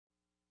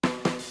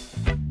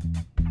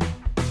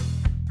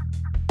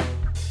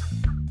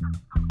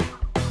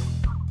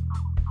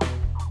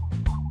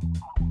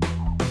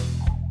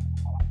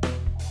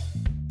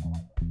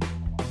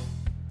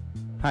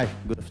Hi,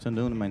 good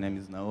afternoon. My name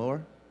is Naor.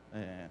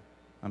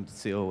 I'm the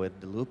CEO at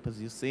Theloop,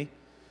 as you see.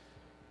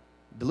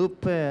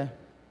 Theloop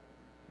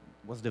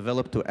was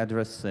developed to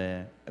address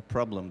a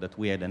problem that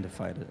we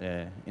identified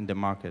in the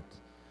market,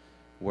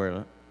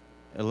 where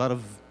a lot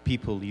of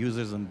people,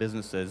 users and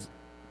businesses,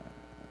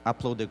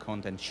 upload their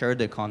content, share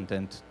their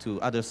content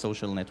to other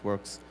social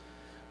networks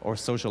or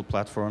social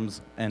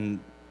platforms, and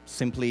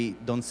simply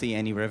don't see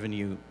any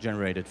revenue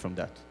generated from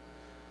that.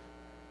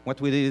 What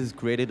we did is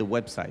created a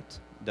website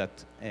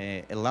that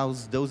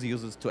allows those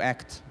users to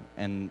act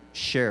and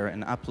share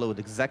and upload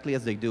exactly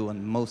as they do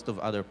on most of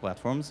other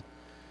platforms,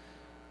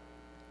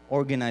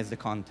 organize the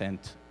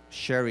content,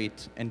 share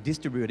it, and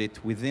distribute it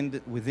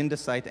within the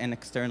site and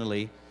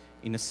externally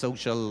in a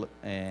social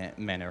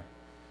manner.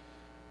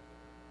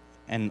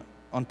 And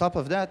on top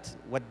of that,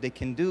 what they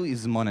can do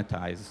is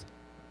monetize,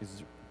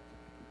 is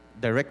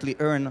directly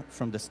earn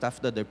from the stuff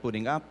that they're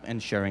putting up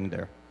and sharing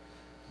there.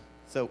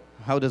 So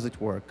how does it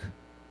work?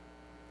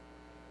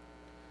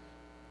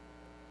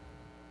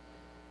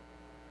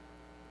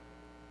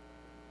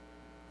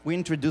 We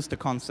introduced a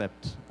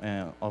concept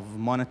of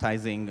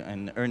monetizing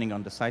and earning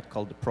on the site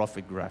called the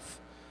profit graph.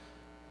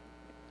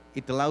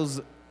 It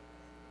allows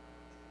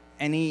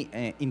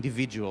any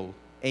individual,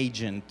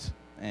 agent,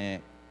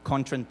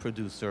 content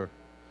producer,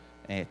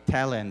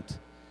 talent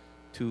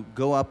to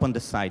go up on the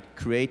site,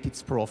 create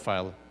its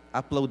profile,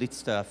 upload its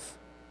stuff,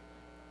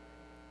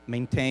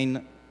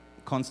 maintain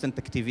constant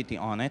activity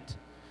on it,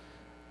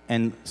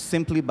 and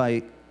simply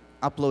by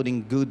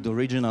uploading good,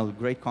 original,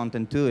 great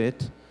content to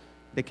it,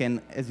 they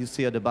can, as you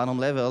see at the bottom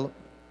level,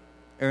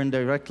 earn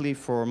directly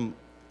from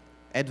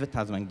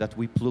advertisement that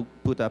we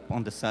put up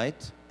on the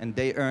site, and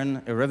they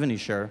earn a revenue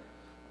share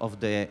of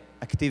the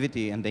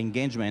activity and the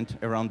engagement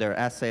around their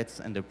assets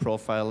and their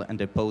profile and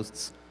their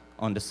posts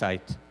on the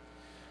site.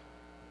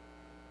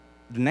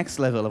 The next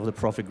level of the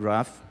profit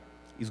graph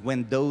is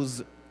when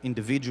those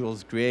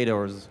individuals,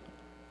 creators,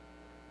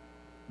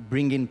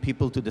 bring in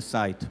people to the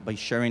site by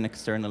sharing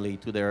externally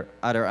to their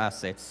other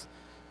assets,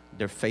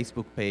 their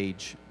Facebook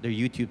page, their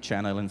YouTube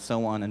channel, and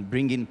so on, and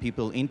bring in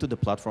people into the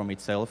platform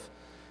itself.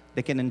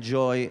 They can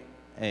enjoy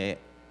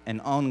an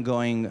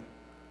ongoing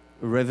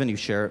revenue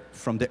share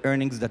from the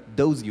earnings that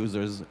those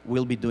users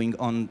will be doing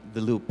on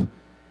Theloop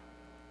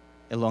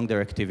along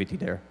their activity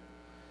there.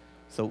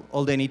 So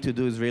all they need to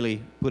do is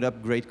really put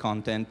up great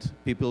content.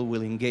 People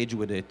will engage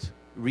with it,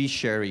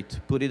 reshare it,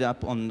 put it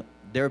up on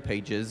their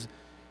pages,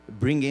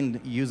 bring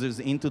in users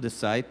into the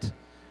site,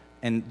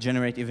 and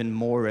generate even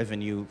more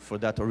revenue for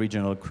that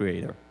original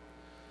creator.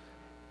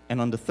 And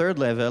on the third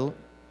level,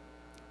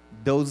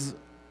 those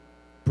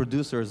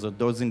producers or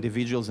those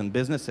individuals and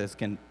businesses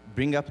can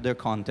bring up their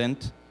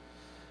content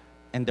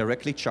and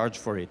directly charge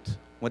for it.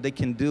 What they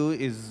can do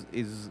is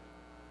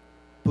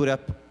put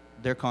up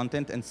their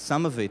content, and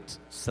some of it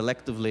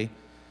selectively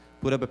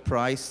put up a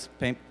price,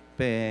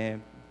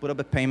 put up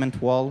a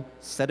payment wall,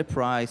 set a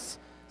price,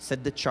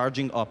 set the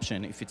charging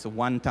option, if it's a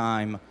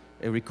one-time,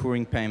 a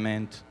recurring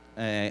payment,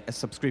 a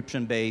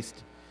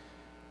subscription-based,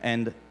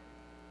 and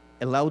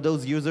allow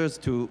those users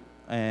to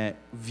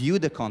view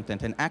the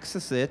content and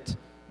access it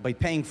by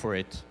paying for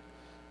it,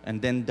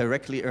 and then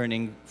directly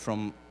earning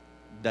from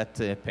that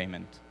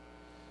payment.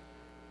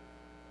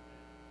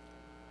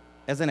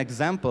 As an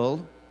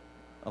example,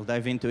 I'll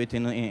dive into it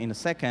in a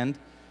second,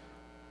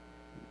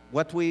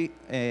 what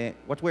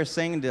we're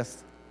saying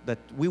is that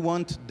we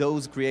want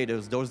those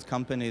creators, those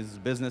companies,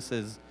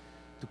 businesses,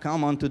 to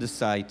come onto the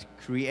site,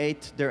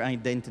 create their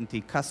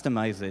identity,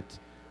 customize it,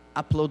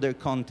 upload their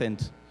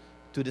content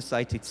to the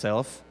site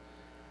itself,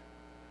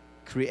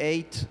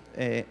 create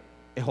a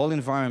whole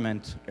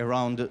environment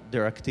around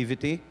their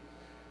activity.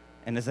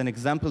 And as an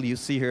example, you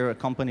see here a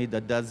company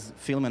that does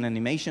film and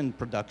animation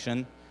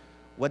production.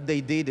 What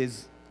they did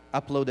is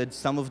uploaded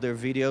some of their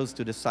videos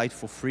to the site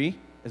for free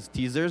as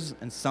teasers,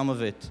 and some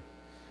of it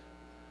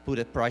put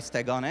a price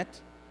tag on it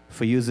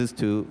for users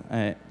to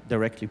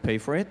directly pay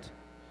for it.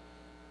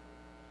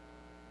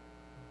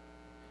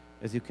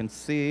 As you can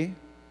see,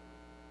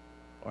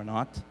 or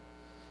not,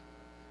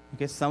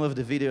 okay, some of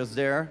the videos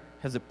there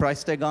has a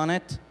price tag on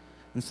it,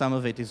 and some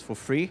of it is for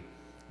free.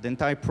 The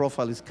entire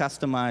profile is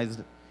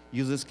customized.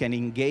 Users can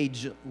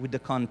engage with the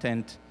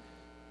content.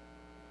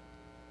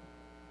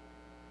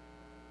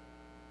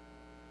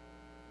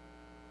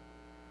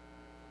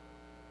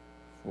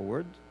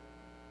 Forward.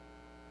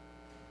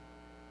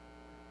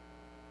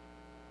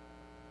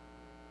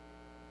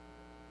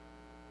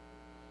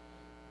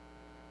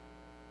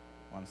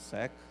 One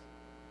sec.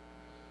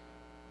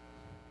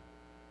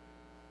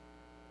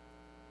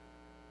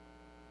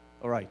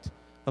 All right.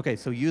 Okay,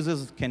 so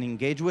users can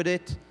engage with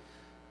it,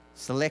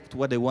 select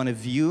what they want to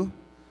view.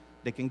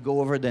 They can go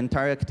over the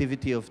entire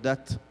activity of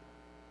that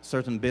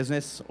certain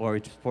business or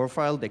its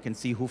profile. They can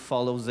see who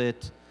follows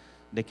it.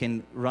 They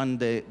can run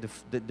the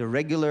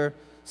regular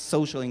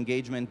social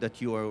engagement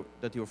that you're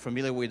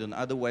familiar with on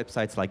other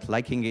websites, like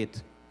liking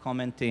it,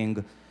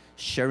 commenting,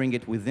 sharing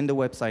it within the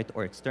website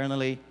or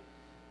externally.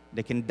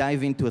 They can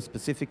dive into a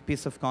specific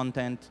piece of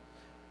content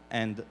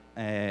and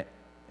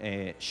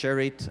share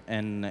it,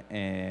 and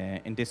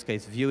in this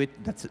case, view it.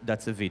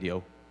 That's a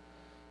video.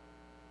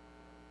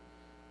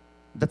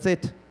 That's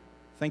it.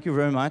 Thank you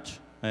very much.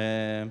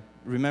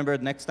 Remember,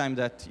 next time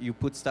that you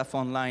put stuff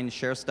online,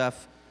 share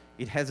stuff,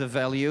 it has a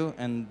value,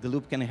 and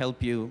Theloop can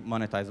help you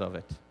monetize of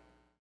it.